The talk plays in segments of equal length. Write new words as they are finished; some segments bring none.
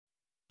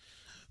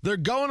They're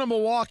going to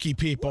Milwaukee,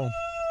 people.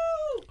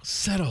 Woo!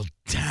 Settle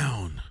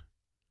down.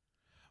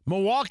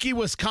 Milwaukee,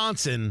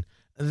 Wisconsin.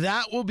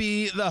 That will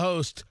be the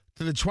host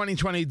to the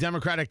 2020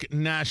 Democratic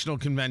National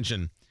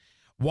Convention.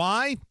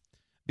 Why?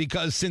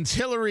 Because since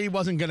Hillary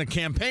wasn't going to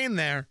campaign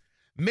there,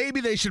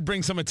 maybe they should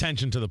bring some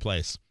attention to the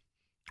place.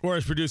 Or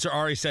as producer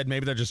Ari said,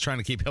 maybe they're just trying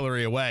to keep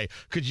Hillary away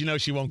because you know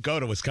she won't go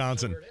to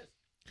Wisconsin.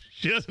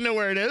 She doesn't know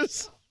where it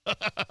is?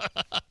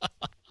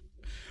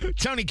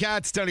 Tony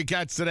Katz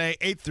today,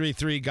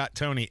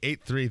 833-GOT-TONY,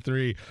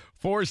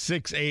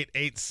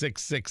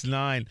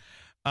 833-468-8669.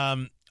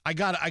 I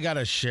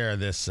gotta share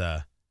this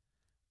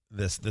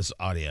this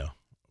audio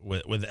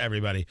with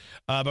everybody.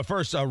 But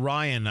first,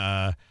 Ryan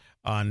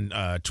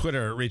on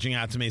Twitter reaching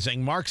out to me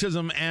saying,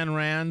 Marxism, Ayn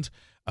Rand,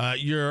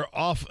 you're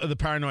off the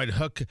paranoid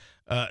hook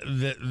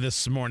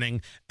this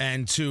morning.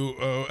 And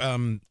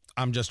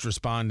I'm just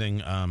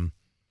responding,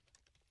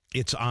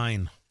 it's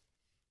Ayn.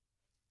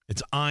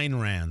 It's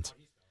Ayn Rand.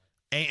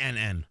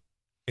 A-N-N.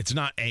 It's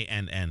not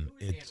A-N-N.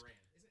 Who is Ayn Rand?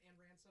 Isn't Ayn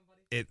Rand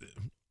somebody?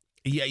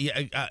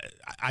 Yeah.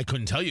 I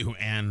couldn't tell you who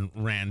Ayn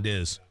Rand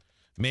is.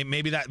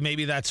 Maybe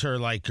that's her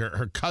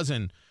her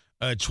cousin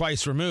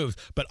twice removed.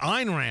 But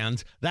Ayn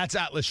Rand, that's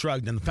Atlas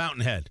Shrugged and the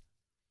Fountainhead.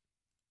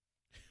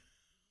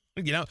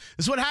 You know,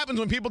 this is what happens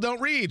when people don't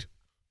read.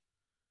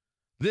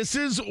 This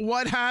is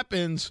what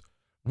happens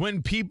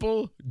when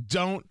people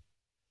don't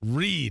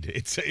read.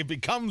 It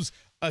becomes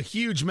a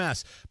huge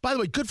mess. By the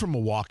way, good for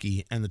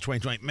Milwaukee and the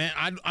 2020. Man,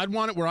 I'd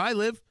want it where I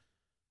live.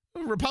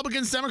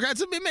 Republicans,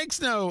 Democrats, it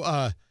makes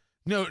no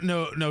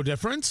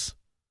difference.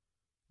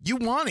 You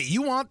want it.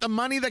 You want the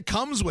money that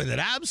comes with it.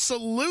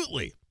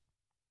 Absolutely.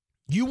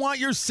 You want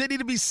your city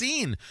to be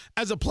seen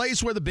as a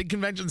place where the big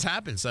conventions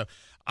happen. So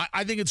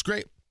I think it's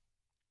great.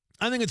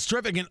 I think it's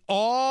terrific. And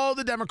all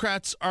the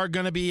Democrats are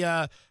going to be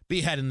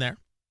heading there.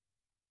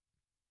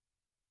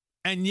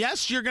 And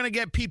yes, you're going to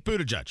get Pete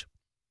Buttigieg,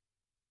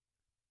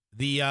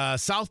 the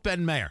South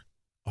Bend mayor.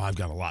 Oh, I've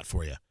got a lot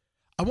for you.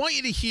 I want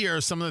you to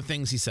hear some of the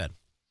things he said.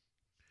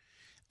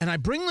 And I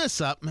bring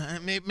this up,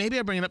 maybe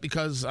I bring it up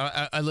because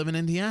I live in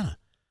Indiana.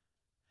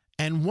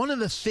 And one of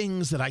the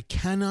things that I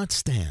cannot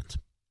stand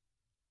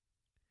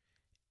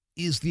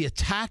is the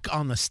attack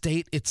on the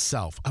state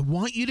itself. I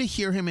want you to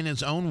hear him in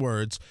his own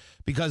words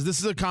because this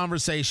is a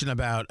conversation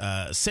about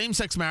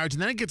same-sex marriage,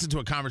 and then it gets into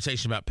a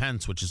conversation about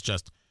Pence, which is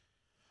just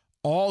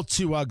all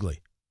too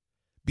ugly.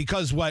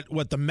 Because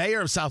what the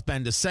mayor of South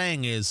Bend is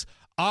saying is,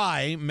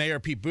 Mayor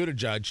Pete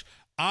Buttigieg,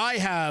 I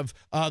have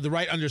the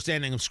right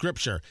understanding of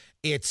Scripture.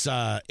 It's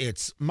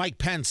Mike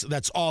Pence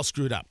that's all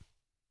screwed up.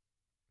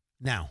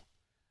 Now,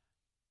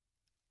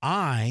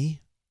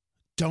 I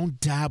don't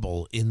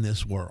dabble in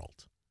this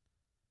world.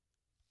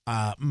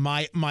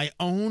 My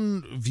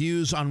own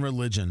views on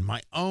religion,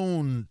 my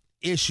own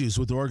issues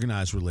with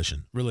organized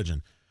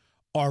religion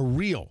are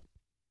real,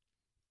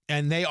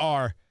 and they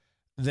are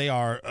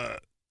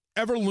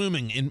ever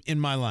looming in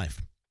my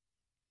life.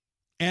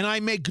 And I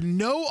make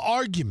no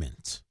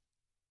argument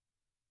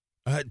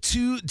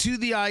to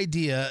the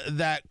idea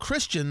that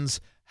Christians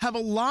have a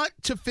lot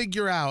to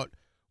figure out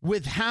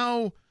with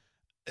how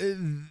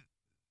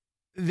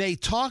they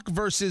talk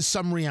versus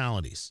some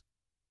realities.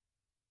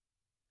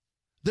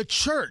 The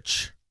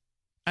church,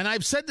 and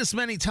I've said this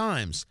many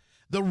times,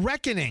 the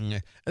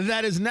reckoning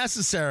that is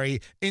necessary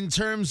in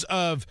terms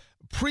of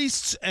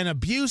priests and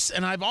abuse,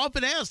 and I've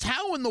often asked,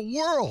 how in the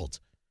world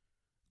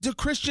do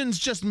Christians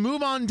just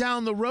move on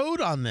down the road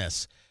on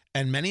this?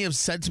 And many have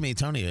said to me,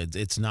 Tony,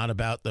 it's not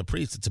about the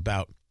priest, it's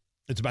about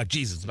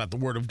Jesus, it's about the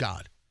Word of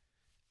God.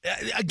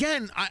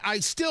 Again, I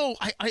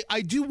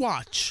do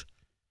watch.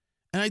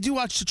 And I do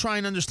watch to try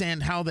and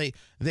understand how they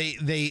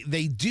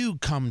do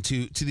come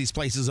to these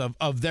places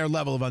of their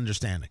level of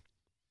understanding.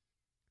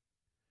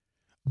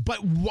 But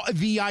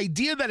the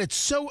idea that it's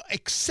so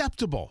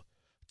acceptable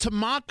to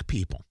mock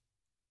people,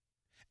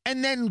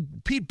 and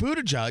then Pete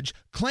Buttigieg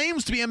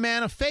claims to be a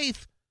man of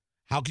faith.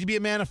 How can you be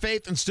a man of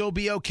faith and still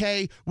be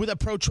okay with a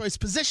pro-choice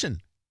position?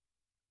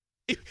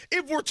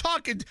 If we're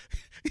talking,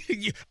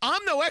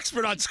 I'm no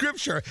expert on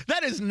Scripture.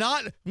 That is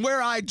not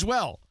where I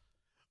dwell.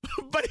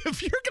 But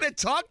if you're going to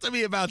talk to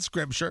me about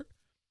Scripture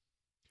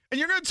and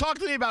you're going to talk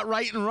to me about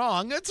right and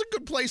wrong, that's a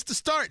good place to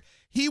start.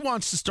 He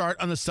wants to start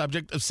on the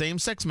subject of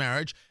same-sex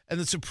marriage and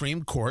the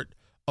Supreme Court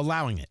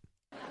allowing it.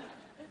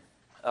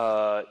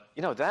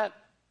 That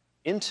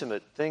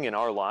intimate thing in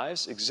our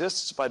lives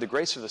exists by the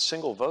grace of a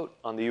single vote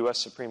on the U.S.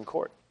 Supreme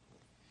Court.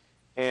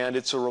 And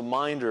it's a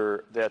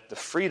reminder that the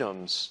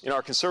freedoms,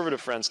 our conservative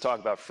friends talk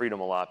about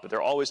freedom a lot, but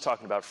they're always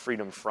talking about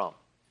freedom from,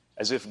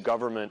 as if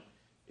government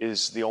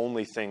is the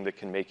only thing that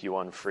can make you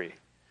unfree.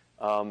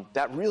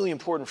 That really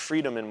important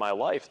freedom in my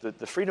life,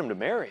 the freedom to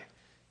marry,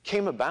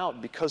 came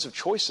about because of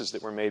choices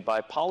that were made by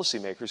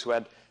policymakers who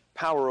had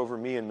power over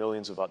me and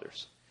millions of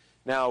others.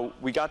 Now,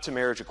 we got to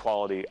marriage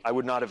equality. I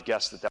would not have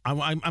guessed that.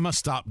 I must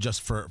stop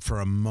just for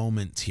a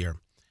moment here.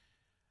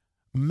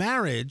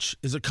 Marriage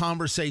is a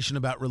conversation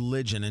about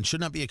religion and should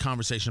not be a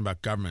conversation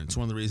about government. It's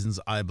one of the reasons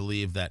I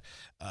believe that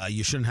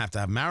you shouldn't have to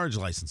have marriage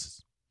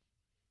licenses.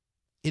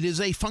 It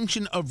is a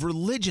function of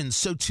religion.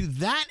 So to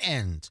that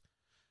end,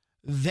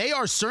 they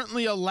are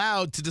certainly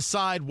allowed to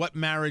decide what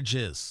marriage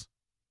is.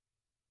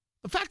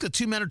 The fact that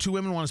two men or two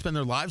women want to spend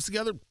their lives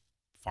together,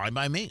 fine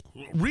by me.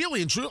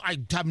 Really and truly, I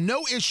have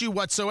no issue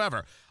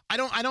whatsoever. I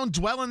don't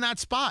dwell in that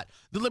spot.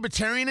 The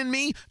libertarian in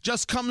me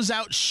just comes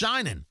out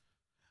shining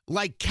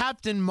like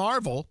Captain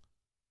Marvel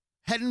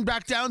heading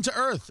back down to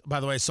Earth. By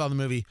the way, I saw the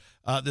movie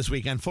this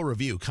weekend. Full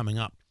review coming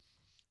up.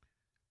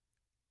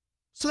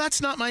 So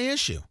that's not my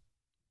issue.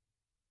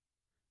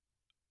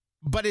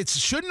 But it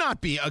should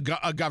not be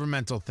a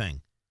governmental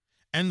thing.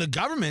 And the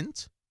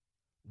government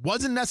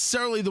wasn't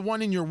necessarily the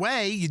one in your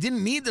way. You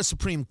didn't need the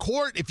Supreme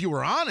Court, if you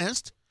were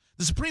honest.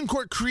 The Supreme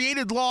Court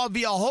created law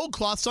via whole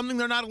cloth, something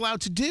they're not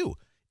allowed to do.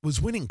 It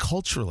was winning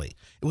culturally.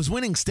 It was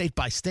winning state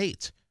by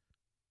state,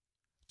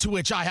 to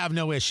which I have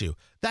no issue.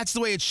 That's the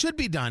way it should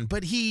be done,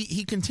 but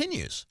he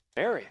continues.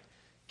 Mary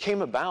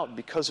came about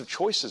because of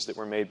choices that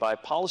were made by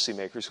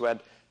policymakers who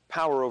had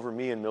power over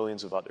me and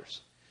millions of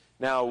others.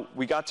 Now,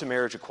 we got to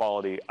marriage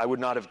equality. I would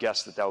not have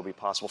guessed that that would be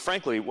possible.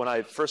 Frankly, when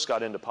I first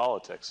got into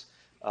politics,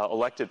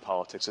 elected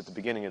politics at the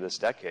beginning of this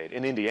decade,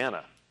 in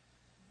Indiana,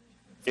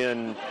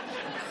 in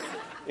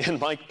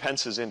Mike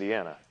Pence's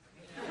Indiana.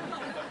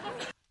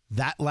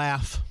 That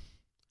laugh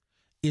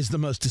is the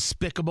most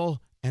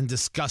despicable and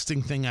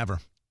disgusting thing ever.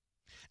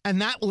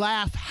 And that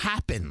laugh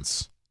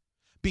happens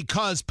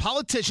because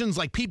politicians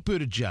like Pete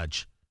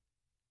Buttigieg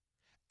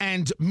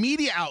and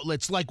media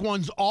outlets like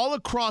ones all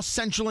across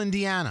central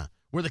Indiana,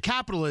 where the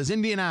capital is,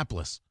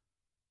 Indianapolis,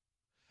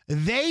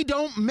 they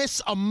don't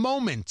miss a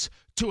moment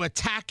to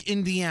attack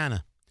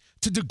Indiana,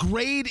 to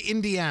degrade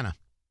Indiana.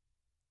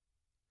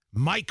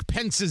 Mike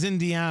Pence's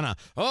Indiana.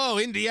 Oh,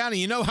 Indiana,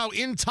 you know how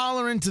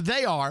intolerant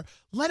they are.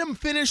 Let them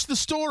finish the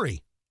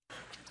story.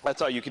 I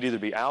thought you could either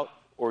be out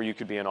or you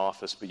could be in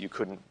office, but you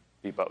couldn't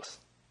be both.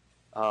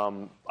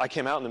 I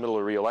came out in the middle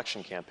of a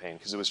re-election campaign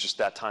because it was just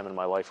that time in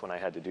my life when I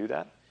had to do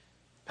that.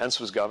 Pence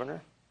was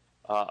governor.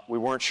 We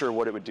weren't sure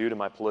what it would do to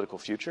my political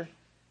future.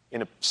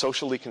 In a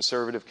socially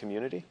conservative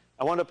community,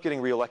 I wound up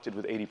getting reelected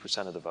with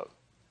 80% of the vote.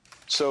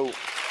 So,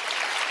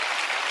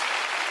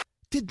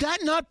 did that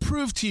not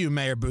prove to you,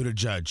 Mayor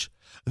Buttigieg,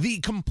 the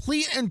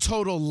complete and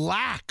total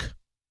lack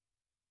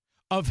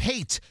of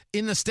hate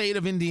in the state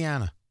of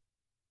Indiana?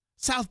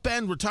 South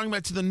Bend, we're talking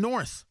about to the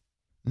north,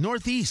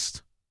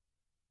 northeast,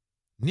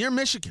 near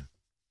Michigan.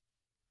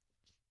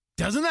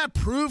 Doesn't that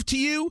prove to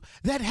you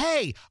that,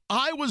 hey,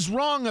 I was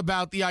wrong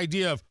about the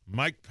idea of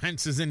Mike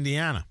Pence's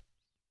Indiana?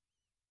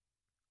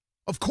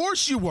 Of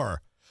course you were.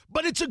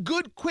 But it's a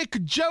good,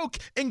 quick joke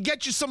and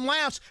get you some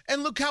laughs.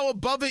 And look how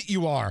above it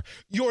you are.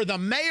 You're the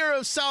mayor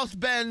of South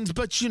Bend,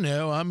 but you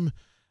know,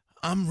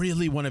 I'm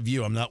really one of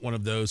you. I'm not one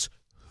of those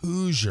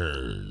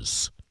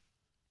Hoosiers,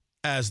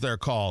 as they're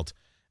called.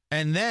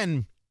 And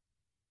then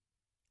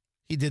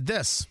he did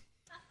this.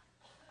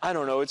 I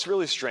don't know. It's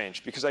really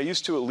strange because I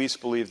used to at least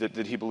believe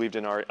that he believed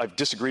in our... I've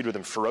disagreed with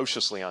him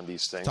ferociously on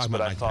these things,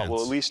 but I thought,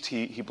 well, at least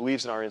he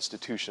believes in our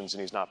institutions and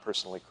he's not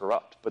personally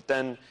corrupt. But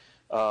then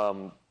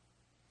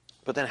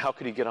how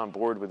could he get on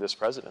board with this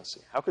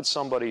presidency? How could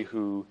somebody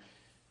who,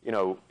 you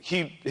know,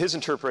 his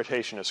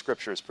interpretation of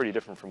Scripture is pretty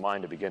different from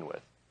mine to begin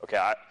with.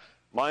 Okay,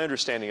 my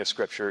understanding of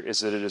Scripture is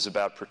that it is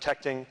about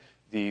protecting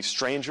the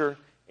stranger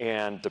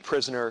and the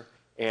prisoner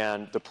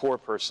and the poor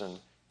person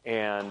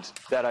and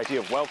that idea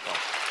of welcome.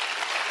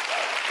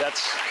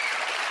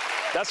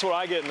 That's what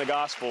I get in the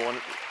gospel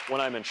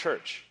when I'm in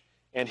church.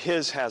 And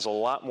his has a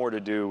lot more to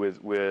do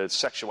with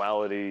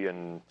sexuality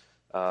and,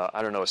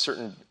 I don't know, a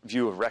certain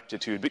view of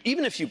rectitude. But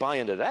even if you buy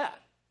into that,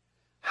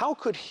 how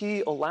could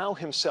he allow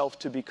himself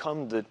to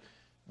become the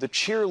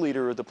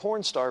cheerleader of the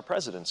porn star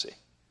presidency?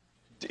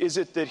 Is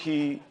it that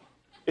he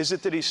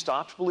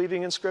stopped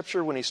believing in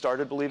Scripture when he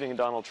started believing in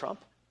Donald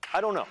Trump? I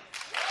don't know.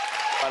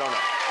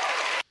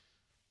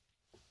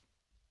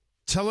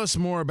 Tell us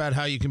more about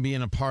how you can be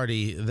in a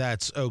party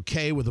that's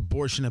okay with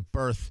abortion at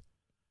birth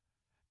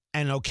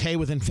and okay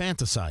with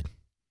infanticide.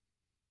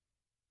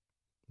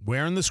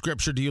 Where in the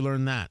Scripture do you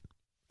learn that?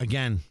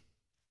 Again,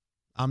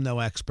 I'm no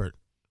expert.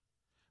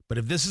 But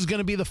if this is going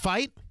to be the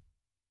fight,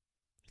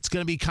 it's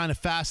going to be kind of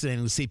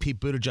fascinating to see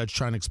Pete Buttigieg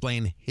trying to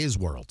explain his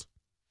world.